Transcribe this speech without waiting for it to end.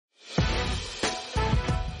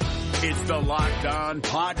It's the Locked On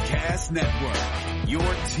Podcast Network, your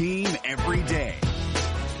team every day.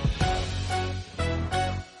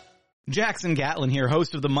 Jackson Gatlin here,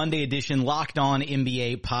 host of the Monday edition Locked On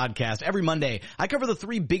NBA podcast. Every Monday, I cover the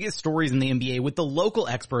 3 biggest stories in the NBA with the local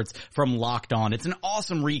experts from Locked On. It's an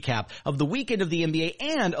awesome recap of the weekend of the NBA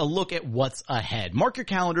and a look at what's ahead. Mark your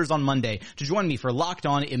calendars on Monday to join me for Locked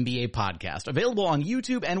On NBA podcast, available on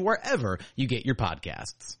YouTube and wherever you get your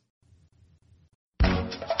podcasts.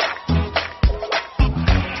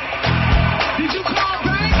 Did you call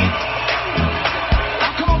back?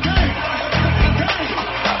 I called game.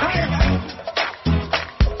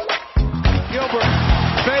 Gilbert,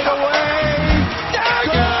 fade away.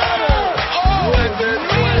 Dagger! Oh, Wizards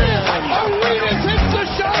win! Arenas hits the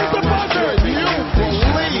shot at the buzzer. You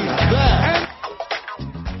believe that?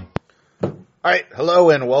 All right,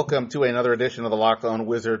 hello and welcome to another edition of the Locked On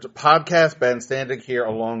Wizards podcast. Ben Standig here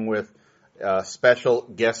along with special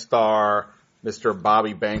guest star Mr.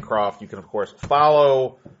 Bobby Bancroft. You can, of course,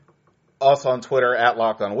 follow us on Twitter at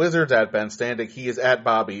Locked On Wizards, at Ben Standig. He is at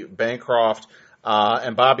Bobby Bancroft.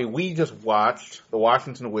 And Bobby, we just watched the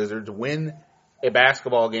Washington Wizards win a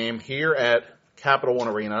basketball game here at Capital One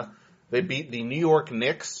Arena. They beat the New York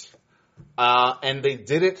Knicks, and they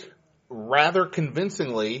did it rather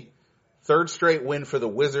convincingly. 3rd straight win for the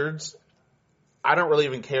Wizards. I don't really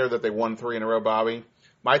even care that they won 3 in a row, Bobby.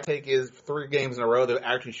 My take is 3 games in a row, they've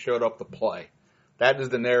actually showed up to play. That is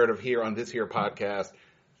the narrative here on this here podcast.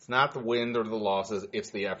 It's not the wins or the losses,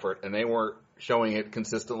 it's the effort. And they weren't showing it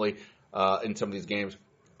consistently in some of these games.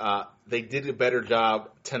 They did a better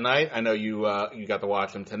job tonight. I know you got to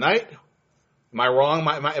watch them tonight. Am I wrong?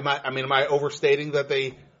 Am I overstating that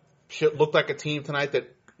they looked like a team tonight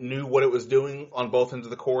that knew what it was doing on both ends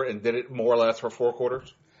of the court and did it more or less for 4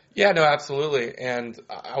 quarters? Yeah, no, absolutely. And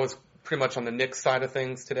I was pretty much on the Knicks side of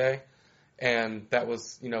things today, and that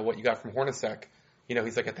was, what you got from Hornacek.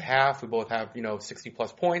 He's like, at the half, we both have,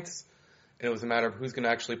 60-plus points, and it was a matter of who's going to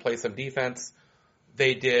actually play some defense.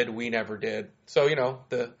 They did, we never did. So,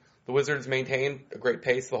 the Wizards maintained a great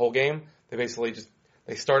pace the whole game. They basically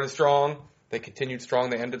they started strong, they continued strong,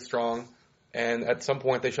 they ended strong, and at some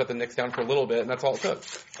point they shut the Knicks down for a little bit, and that's all it took.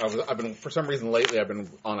 I've been, for some reason lately, I've been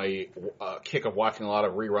on a kick of watching a lot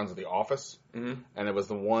of reruns of The Office, and it was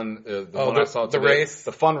the one I saw today. The race,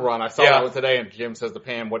 the fun run. I saw that one today, and Jim says to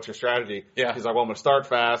Pam, "What's your strategy?" Yeah, he's like, "Well, I'm going to start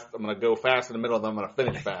fast. I'm going to go fast in the middle, and then I'm going to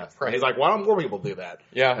finish fast." Right. And he's like, "Why don't more people do that?"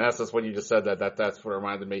 Yeah, and that's just when you just said that. That's what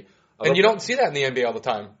reminded me. And you don't see that in the NBA all the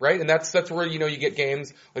time, right? And that's where you get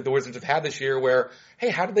games like the Wizards have had this year, where hey,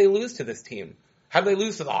 how did they lose to this team? How did they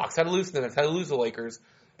lose to the Hawks? How did they lose to the Nets? How did they lose to the Lakers?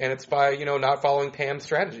 And it's by, not following Pam's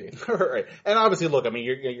strategy. Right. And obviously, look,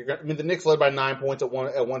 the Knicks led by 9 points at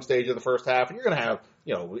one stage of the first half, and you're going to have,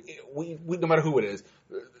 we no matter who it is,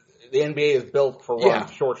 the NBA is built for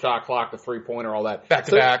runs, short shot clock, the 3-pointer, all that.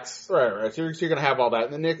 Back-to-backs. Right. So you're going to have all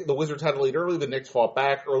that. And the Wizards had the lead early. The Knicks fought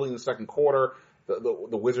back early in the second quarter.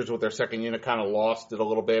 The Wizards with their second unit kind of lost it a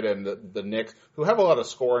little bit, and the Knicks, who have a lot of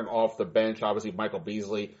scoring off the bench, obviously Michael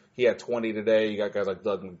Beasley, he had 20 today. You got guys like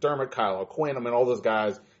Doug McDermott, Kyle O'Quinn. All those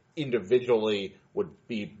guys individually would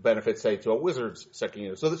be benefits, say, to a Wizards second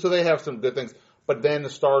unit. So they have some good things. But then the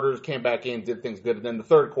starters came back in, did things good. And then the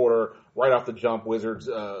third quarter, right off the jump, Wizards,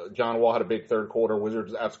 John Wall had a big third quarter.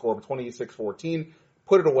 Wizards outscored 26-14,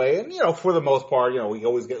 put it away. And, for the most part, we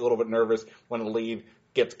always get a little bit nervous when the lead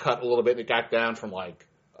gets cut a little bit. It got down from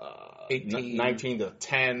 19 to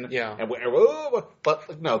 10. Yeah.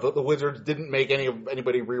 But no, the Wizards didn't make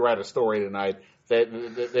anybody rewrite a story tonight. They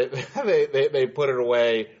put it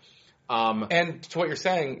away. And to what you're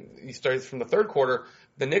saying, you started from the third quarter.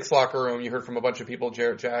 The Knicks locker room, you heard from a bunch of people,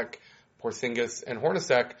 Jarrett Jack, Porzingis, and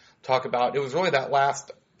Hornacek, talk about it was really that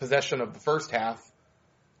last possession of the first half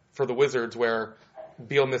for the Wizards where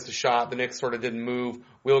Beal missed a shot. The Knicks sort of didn't move.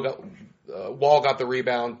 Wall got the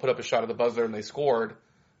rebound, put up a shot at the buzzer, and they scored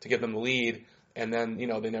to give them the lead. And then,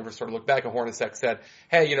 they never sort of looked back. And Hornacek said,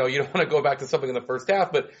 hey, you don't want to go back to something in the first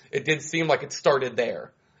half, but it did seem like it started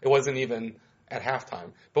there. It wasn't even at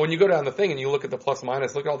halftime. But when you go down the thing and you look at the plus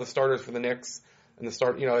minus, look at all the starters for the Knicks and the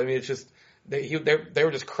start. It's just they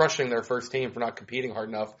were just crushing their first team for not competing hard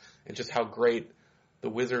enough, and just how great the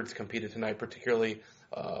Wizards competed tonight, particularly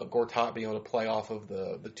Gortat being able to play off of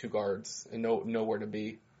the two guards and nowhere to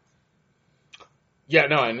be. Yeah,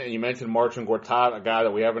 no, and you mentioned Marcin Gortat, a guy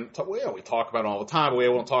that we talk about all the time, but we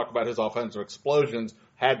won't talk about his offensive explosions.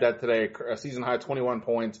 Had that today, a season high 21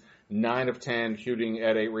 points, 9 of 10 shooting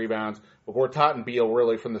at 8 rebounds. But Gortat and Beal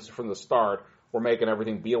really from the start were making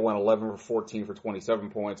everything. Beal went 11 for 14 for 27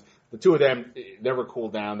 points. The two of them never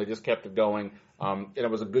cooled down. They just kept it going. And it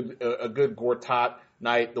was a good Gortat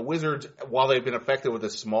night. The Wizards, while they've been effective with a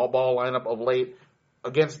small ball lineup of late,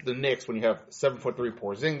 against the Knicks, when you have 7'3"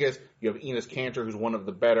 Porzingis, you have Enes Kanter, who's one of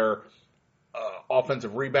the better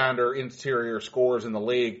offensive rebounder, interior scorers in the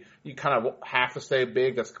league. You kind of have to stay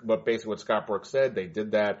big. That's basically what Scott Brooks said. They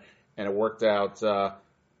did that, and it worked out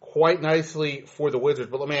quite nicely for the Wizards.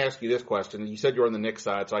 But let me ask you this question. You said you're on the Knicks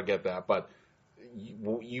side, so I get that. But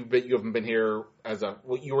you haven't been here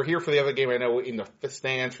you were here for the other game, I know, in the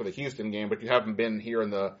stands for the Houston game, but you haven't been here in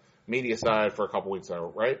the media side for a couple weeks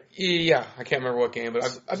now, right? Yeah, I can't remember what game,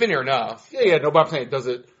 but I've been here enough. Yeah, no, but I'm saying, does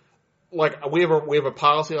it, like, we have a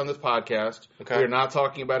policy on this podcast. Okay. We're not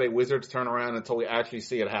talking about a Wizards turnaround until we actually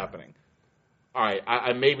see it happening. All right,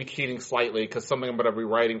 I may be cheating slightly because something I'm going to be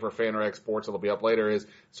writing for FanRag Sports that'll be up later is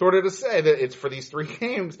sort of to say that it's for these 3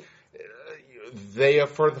 games, they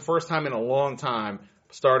have, for the first time in a long time,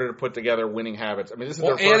 started to put together winning habits. I mean, this is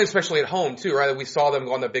their first, and especially at home too, right? We saw them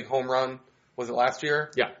go on that big home run. Was it last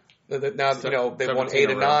year? Yeah. Now, they've won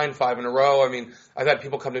 8 and 9, 5 in a row. I mean, I've had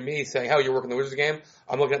people come to me saying, "How you're working the Wizards game?"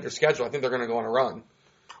 I'm looking at their schedule. I think they're going to go on a run.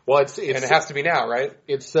 Well, and it has to be now, right?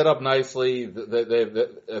 It's set up nicely.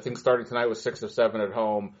 I think starting tonight was 6 of 7 at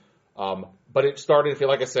home. But it started,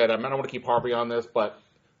 like I said, I don't want to keep harping on this, but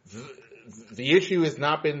the issue has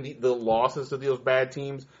not been the losses to those bad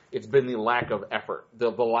teams. It's been the lack of effort, the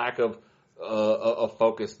lack of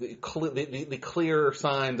focus, the clear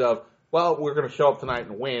signs of, well, we're going to show up tonight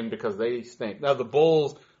and win because they stink. Now, the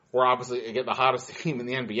Bulls were obviously, again, the hottest team in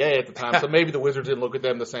the NBA at the time, so maybe the Wizards didn't look at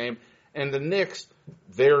them the same. And the Knicks,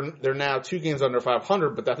 they're now 2 games under 500,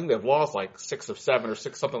 but I think they've lost like 6 of 7 or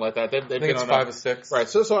 6, something like that. They've I think been it's on 5 of 6. Right.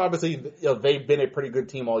 So obviously, they've been a pretty good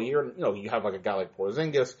team all year. And, you have like a guy like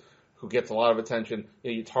Porzingis who gets a lot of attention.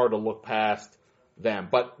 It's hard to look past them.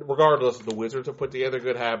 But regardless, the Wizards have put together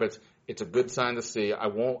good habits. It's a good sign to see. I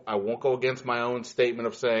won't go against my own statement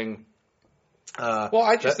of saying. Well,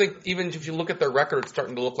 I just think even if you look at their record, it's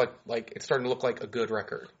starting to look like a good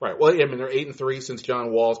record. Right. Well, I mean, they're 8-3 since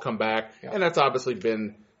John Wall's come back, yeah. And that's obviously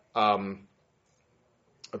been a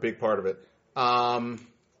big part of it.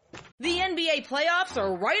 The NBA playoffs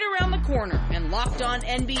are right around the corner, and Locked On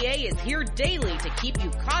NBA is here daily to keep you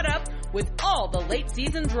caught up with all the late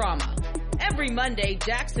season drama. Every Monday,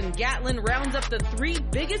 Jackson Gatlin rounds up the 3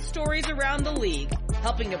 biggest stories around the league,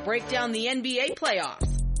 helping to break down the NBA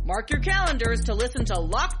playoffs. Mark your calendars to listen to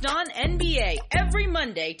Locked On NBA every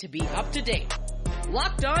Monday to be up to date.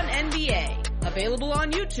 Locked On NBA, available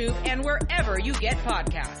on YouTube and wherever you get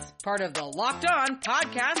podcasts. Part of the Locked On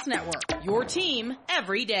Podcast Network, your team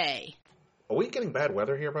every day. Are we getting bad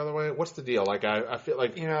weather here, by the way? What's the deal? Like, I feel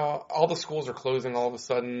like... all the schools are closing all of a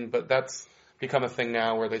sudden, but that's become a thing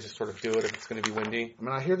now where they just sort of do it if it's going to be windy. I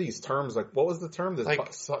mean, I hear these terms, like, what was the term? This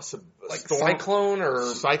like storm, cyclone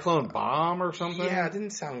or... Cyclone bomb or something? Yeah, it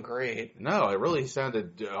didn't sound great. No, it really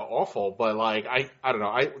sounded awful, but like, I don't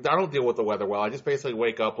know. I don't deal with the weather well. I just basically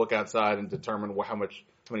wake up, look outside, and determine how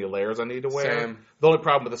many layers I need to wear. Same. The only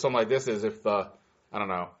problem with something like this is if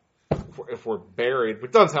we're buried,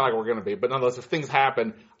 which doesn't sound like we're going to be, but nonetheless, if things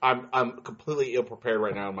happen, I'm completely ill prepared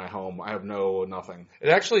right now in my home. I have nothing. It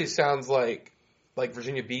actually sounds like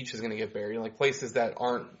Virginia Beach is going to get buried, like places that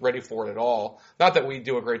aren't ready for it at all. Not that we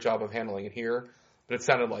do a great job of handling it here, but it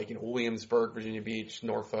sounded like, Williamsburg, Virginia Beach,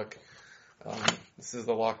 Norfolk. This is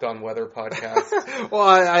the Locked On Weather podcast. Well,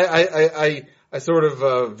 I sort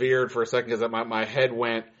of veered for a second because my head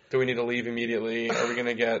went. Do we need to leave immediately? Are we going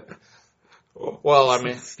to get... Well, I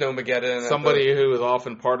mean, Snowmageddon. Somebody who is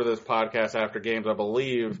often part of this podcast after games, I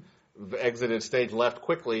believe, exited stage left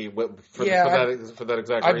quickly for that exact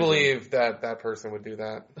reason. I believe that person would do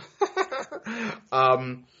that.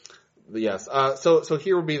 Yes. So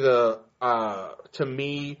here would be to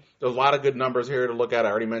me, there's a lot of good numbers here to look at. I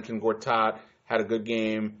already mentioned Gortat had a good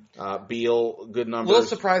game. Beal, good numbers. A little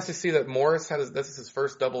surprised to see that Morris this is his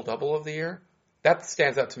first double-double of the year. That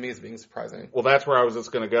stands out to me as being surprising. Well, that's where I was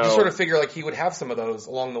just going to go. You sort of figure like he would have some of those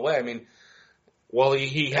along the way. I mean, well,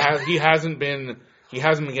 he hasn't been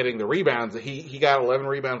getting the rebounds. He got 11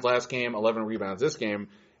 rebounds last game, 11 rebounds this game.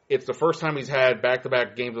 It's the first time he's had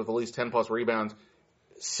back-to-back games with at least 10-plus rebounds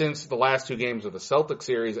since the last 2 games of the Celtics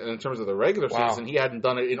series. And in terms of the regular season, he hadn't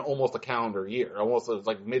done it in almost a calendar year. Almost it was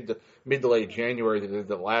like mid to late January they did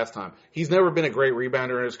the last time. He's never been a great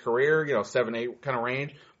rebounder in his career, 7-8 kind of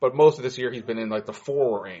range. But most of this year he's been in like the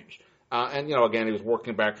 4 range. And again, he was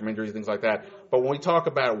working back from injuries, things like that. But when we talk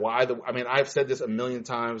about I've said this a million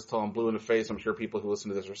times till I'm blue in the face. I'm sure people who listen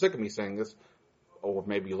to this are sick of me saying this. Or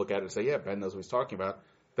maybe you look at it and say, yeah, Ben knows what he's talking about.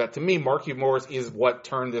 that to me, Markieff Morris is what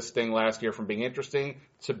turned this thing last year from being interesting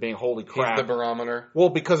to being holy crap. He's the barometer. Well,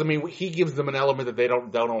 because, I mean, he gives them an element that they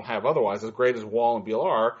don't have otherwise. As great as Wall and Beal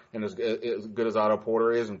are, and as good as Otto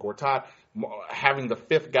Porter is and Gortat, having the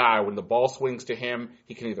fifth guy, when the ball swings to him,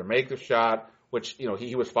 he can either make the shot, which, you know,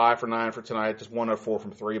 he was 5 for 9 for tonight, just 1 out of 4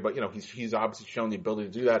 from 3, but, you know, he's obviously shown the ability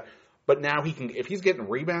to do that. But now he can, if he's getting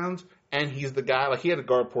rebounds, and he's the guy, like he had to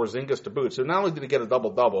guard Porzingis to boot. So not only did he get a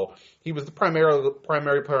double-double, he was the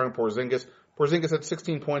primary player on Porzingis. Porzingis had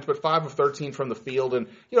 16 points, but 5 of 13 from the field, and,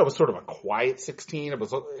 you know, it was sort of a quiet 16. It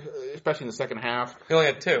was, especially in the second half. He only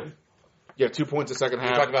had 2. Yeah, 2 points in the second half.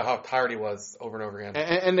 We talked about how tired he was over and over again.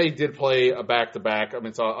 And they did play a back-to-back. I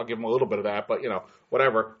mean, so I'll give him a little bit of that, but, you know,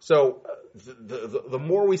 whatever. So the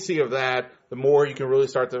more we see of that, the more you can really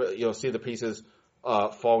start to, you know, see the pieces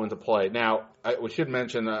fall into play. Now, we should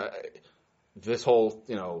mention this whole,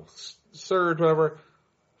 you know, surge, whatever.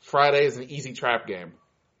 Friday is an easy trap game.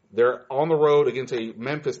 They're on the road against a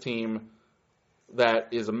Memphis team that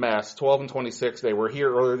is a mess. 12-26. They were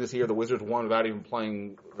here earlier this year. The Wizards won without even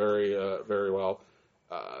playing very well.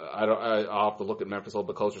 I'll have to look at Memphis a little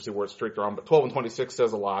bit closer to see where it's streaked on. But 12-26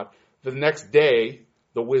 says a lot. The next day,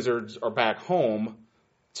 the Wizards are back home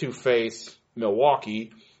to face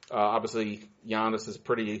Milwaukee. Obviously, Giannis is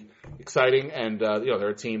pretty exciting, and you know, they're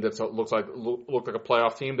a team that looked like a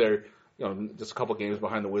playoff team. They're, you know, just a couple games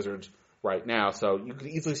behind the Wizards right now, so you could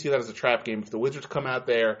easily see that as a trap game. If the Wizards come out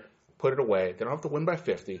there, put it away, they don't have to win by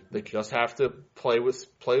 50. They just have to play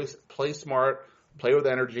smart, play with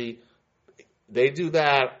energy. They do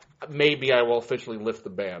that, maybe I will officially lift the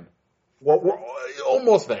ban. We're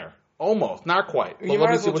almost there, almost, not quite. But You let might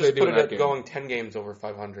me as see well what just they do put in it that at game. going 10 games over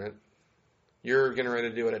 500. You're getting ready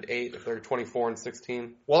to do it at 8 if they're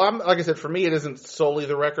 24-16. Well, like I said, for me, it isn't solely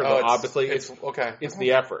the record. But obviously, it's okay. It's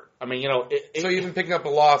the effort. I mean, you know, So even picking up a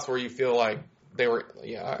loss where you feel like they were,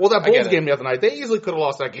 well, that Bulls game the other night, they easily could have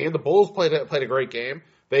lost that game. The Bulls played a great game.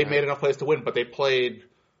 They made enough plays to win, but they played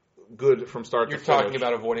good from start to finish. You're talking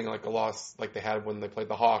about avoiding like a loss like they had when they played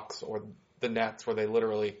the Hawks or the Nets, where they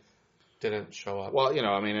literally didn't show up. Well, you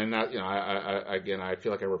know, I mean, and that, you know, I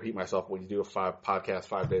feel like I repeat myself. When you do a podcast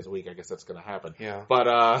 5 days a week, I guess that's going to happen. Yeah. But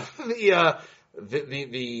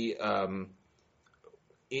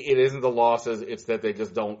it isn't the losses; it's that they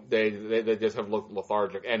just don't. They just have looked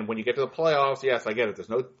lethargic. And when you get to the playoffs, yes, I get it. There's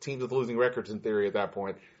no teams with losing records in theory at that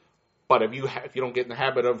point. But if you don't get in the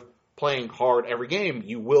habit of playing hard every game,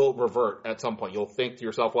 you will revert at some point. You'll think to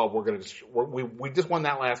yourself, "Well, we just won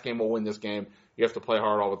that last game. We'll win this game." You have to play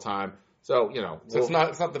hard all the time. So, you know. So it's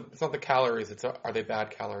not the calories. Are they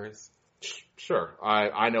bad calories? Sure.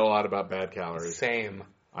 I know a lot about bad calories. Same.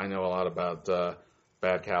 I know a lot about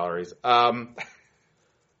bad calories.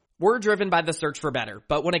 We're driven by the search for better,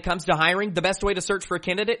 but when it comes to hiring, the best way to search for a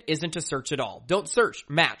candidate isn't to search at all. Don't search,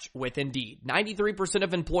 match with Indeed. 93%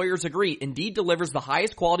 of employers agree Indeed delivers the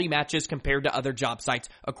highest quality matches compared to other job sites,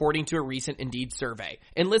 according to a recent Indeed survey.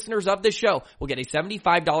 And listeners of this show will get a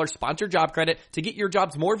 $75 sponsored job credit to get your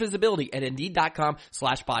jobs more visibility at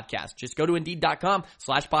Indeed.com/podcast. Just go to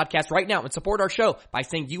Indeed.com/podcast right now and support our show by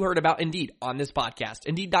saying you heard about Indeed on this podcast.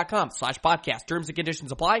 Indeed.com/podcast. Terms and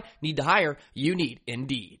conditions apply. Need to hire? You need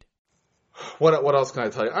Indeed. What else can I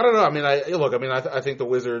tell you? I don't know. I mean, I think the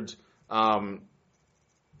Wizards. You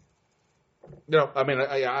know, I mean,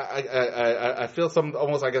 I feel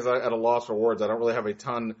almost, I guess, at a loss for words. I don't really have a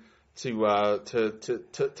ton to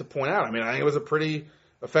point out. I mean, I think it was a pretty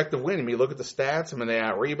effective win. I mean, you look at the stats. I mean, they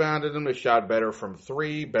out-rebounded them. They shot better from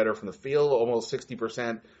three, better from the field, almost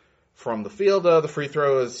 60% from the field. The free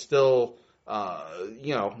throw is still,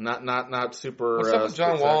 you know, not super. What's up with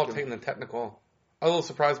John Wall taking the technical? I was a little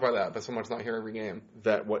surprised by that someone's not here every game.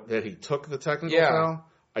 That he took the technical foul?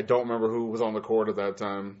 I don't remember who was on the court at that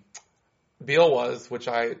time. Beal was,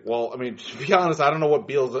 Well, I mean, to be honest, I don't know what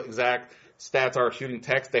Beal's exact stats are shooting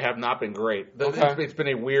techs. They have not been great. Okay. It's been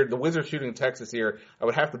the Wizards shooting techs this year, I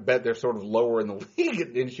would have to bet they're sort of lower in the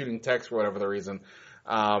league in shooting techs for whatever the reason.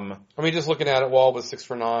 I mean, just looking at it, Wall was 6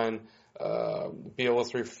 for 9. Beal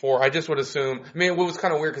was 3 for 4. I just would assume, I mean, it was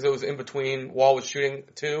kind of weird because it was in between. Wall was shooting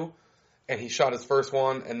 2. And he shot his first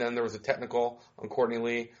one, and then there was a technical on Courtney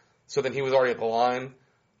Lee. So then he was already at the line.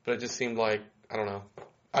 But it just seemed like, I don't know.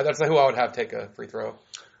 That's not who I would have take a free throw.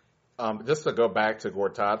 Just to go back to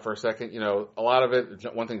Gortat for a second, you know, a lot of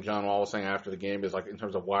it, one thing John Wall was saying after the game is like in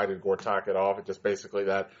terms of why did Gortat get off, it's just basically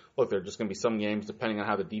that, look, there are just going to be some games, depending on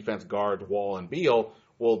how the defense guards Wall and Beal,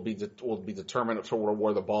 will be determined of sort of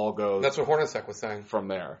where the ball goes. That's what Hornacek was saying. From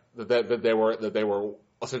there. That they were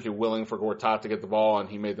essentially willing for Gortat to get the ball and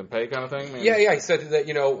he made them pay kind of thing? Yeah, he said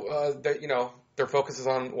that, their focus is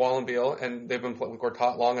on Wall and Beal and they've been playing with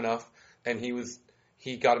Gortat long enough and he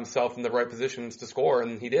he got himself in the right positions to score,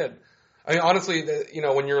 and he did. I mean, honestly,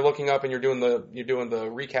 when you're looking up and you're doing the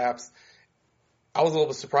recaps, I was a little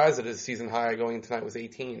bit surprised that his season high going into tonight was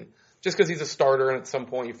 18. Just because he's a starter, and at some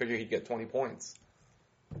point you figure he'd get 20 points.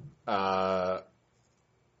 Yeah,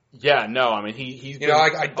 no, I mean, he's been...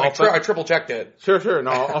 I triple checked it. Sure.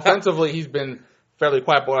 No, offensively, he's been fairly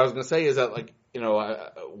quiet. But what I was going to say is that, like,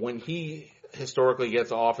 when he historically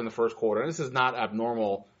gets off in the first quarter, and this is not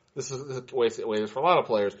abnormal, this is the way it is for a lot of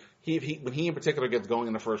players, when he in particular gets going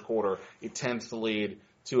in the first quarter, it tends to lead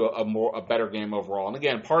to a better game overall. And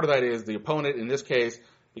again, part of that is the opponent, in this case,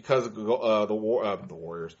 because the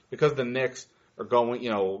Warriors, because the Knicks are going,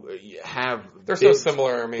 they're so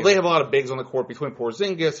similar. I mean, they have a lot of bigs on the court between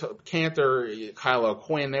Porzingis, Cantor, Kyle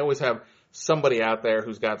O'Quinn. They always have somebody out there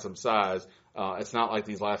who's got some size. It's not like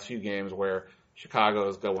these last few games where Chicago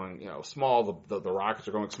is going, small. The Rockets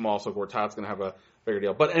are going small, so Gortat's going to have a bigger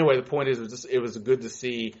deal. But anyway, the point is, it was good to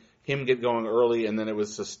see him get going early, and then it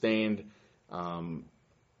was sustained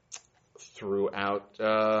throughout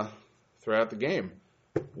the game.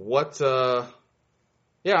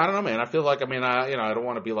 Yeah, I don't know, man. I feel like, I don't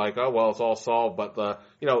want to be like, oh, well, it's all solved, but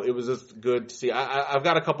it was just good to see. I've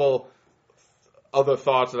got a couple other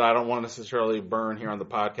thoughts that I don't want to necessarily burn here on the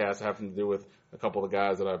podcast, having to do with a couple of the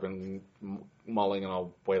guys that I've been mulling, and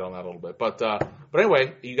I'll wait on that a little bit. But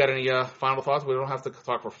anyway, you got any final thoughts? We don't have to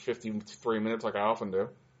talk for 53 minutes like I often do.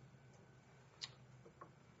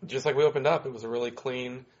 Just like we opened up, it was a really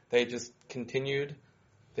clean. They just continued.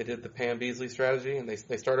 They did the Pam Beasley strategy, and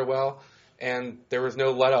they started well. And there was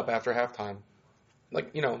no let up after halftime.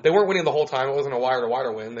 Like, they weren't winning the whole time. It wasn't a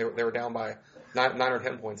wire-to-wire win. They were down by 9 or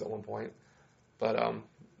 10 points at one point. But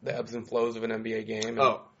the ebbs and flows of an NBA game.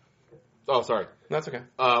 Oh, sorry. That's okay.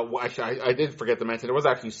 Actually, I did forget to mention, there was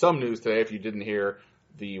actually some news today, if you didn't hear.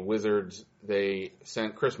 The Wizards, they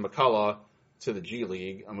sent Chris McCullough to the G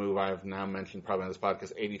League, a move I've now mentioned probably on this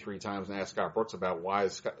podcast 83 times, and asked Scott Brooks about why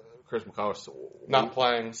is Chris McCullough not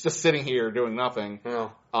playing, just sitting here doing nothing.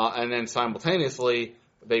 No. And then simultaneously,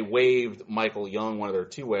 they waived Michael Young, one of their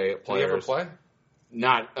two-way players. Did he ever play?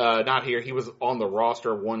 Not here. He was on the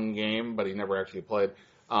roster one game, but he never actually played.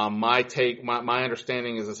 My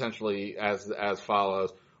understanding is essentially as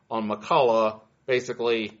follows. On McCullough,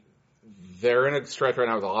 basically, they're in a stretch right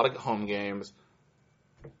now with a lot of home games.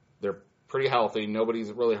 They're pretty healthy. Nobody's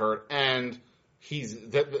really hurt, and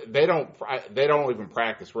they don't even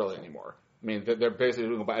practice really anymore. I mean, they're basically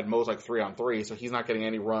doing at most like 3-on-3, so he's not getting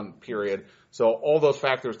any run, period. So all those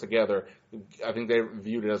factors together, I think they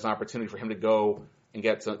viewed it as an opportunity for him to go and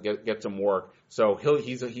get some work. So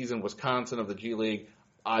he's in Wisconsin of the G League.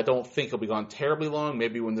 I don't think he'll be gone terribly long.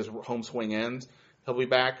 Maybe when this home swing ends, he'll be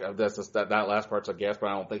back. That's just, that last part's a guess, but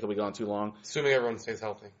I don't think he'll be gone too long. Assuming everyone stays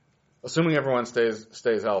healthy. Assuming everyone stays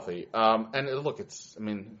healthy. And look,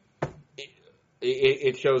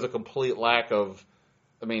 it shows a complete lack of.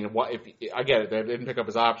 I get it. They didn't pick up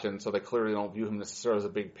his option, so they clearly don't view him necessarily as a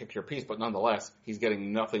big picture piece. But nonetheless, he's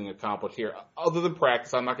getting nothing accomplished here other than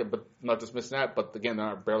practice. I'm not dismissing that, but again,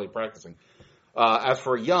 they're barely practicing. As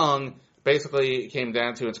for Young, basically it came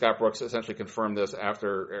down to, and Scott Brooks essentially confirmed this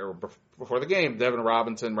before the game, Devin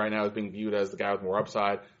Robinson right now is being viewed as the guy with more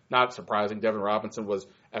upside. Not surprising. Devin Robinson was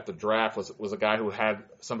at the draft was a guy who had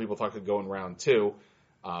some people thought could go in round 2.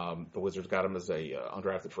 The Wizards got him as a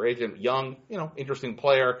undrafted free agent. Young, interesting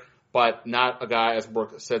player, but not a guy, as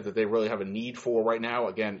Brooks said, that they really have a need for right now.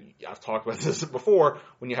 Again, I've talked about this before.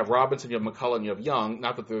 When you have Robinson, you have McCullough, and you have Young.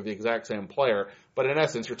 Not that they're the exact same player, but in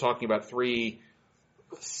essence, you're talking about 3,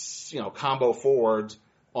 combo forwards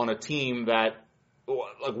on a team that,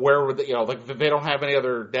 like, where would they, they don't have any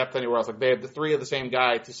other depth anywhere else. Like, they have the 3 of the same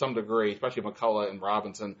guy to some degree, especially McCullough and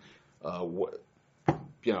Robinson.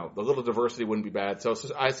 The little diversity wouldn't be bad. So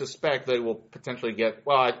I suspect they will potentially get,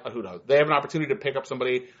 who knows? They have an opportunity to pick up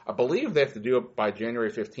somebody. I believe they have to do it by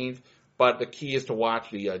January 15th, but the key is to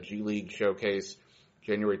watch the G League showcase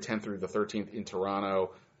January 10th through the 13th in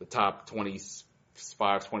Toronto. The top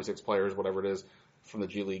 25, 26 players, whatever it is, from the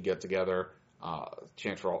G League get together.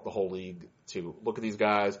 Chance for the whole league to look at these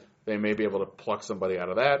guys. They may be able to pluck somebody out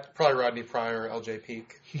of that. Probably Rodney Pryor, LJ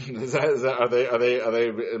Peak. Are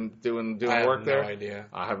they doing work there? I have no idea.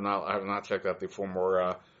 I have not checked out the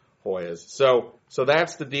former Hoyas. So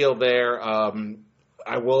that's the deal there.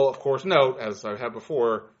 I will of course note, as I had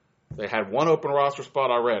before, they had one open roster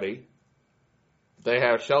spot already. They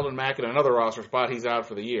have Sheldon Mack in another roster spot. He's out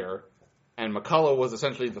for the year, and McCullough was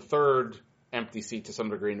essentially the third empty seat to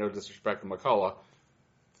some degree. No disrespect to McCullough.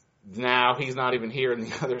 Now he's not even here in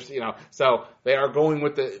the others, So they are going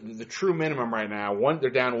with the true minimum right now.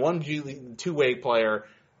 They're down one G League 2-way player,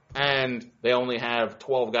 and they only have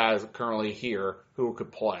 12 guys currently here who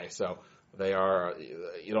could play. So they are,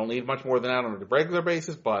 you don't need much more than that on a regular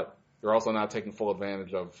basis, but you're also not taking full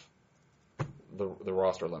advantage of the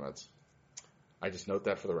roster limits. I just note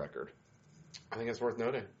that for the record. I think it's worth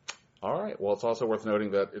noting. All right. Well, it's also worth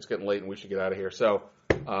noting that it's getting late and we should get out of here. So,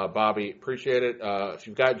 Bobby, appreciate it. If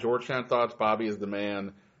you've got Georgetown thoughts, Bobby is the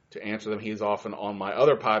man to answer them. He's often on my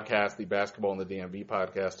other podcast, the Basketball and the DMV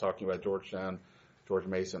podcast, talking about Georgetown, George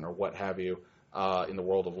Mason, or what have you, in the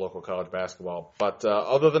world of local college basketball. But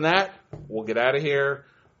other than that, we'll get out of here.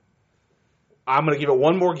 I'm going to give it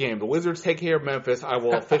one more game. The Wizards take care of Memphis. I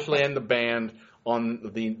will officially end the band on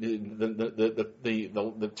the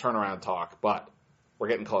turnaround talk. But we're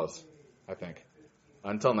getting close, I think.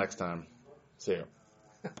 Until next time, see you.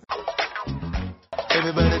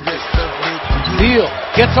 Deal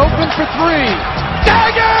gets open for three.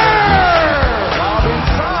 Dagger!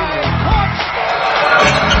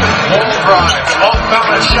 Full drive, full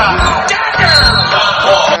balance shot. Dagger!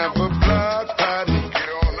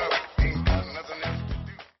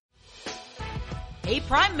 Hey,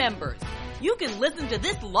 Prime members, you can listen to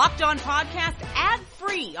this Locked On podcast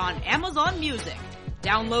ad-free on Amazon Music.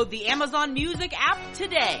 Download the Amazon Music app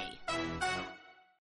today.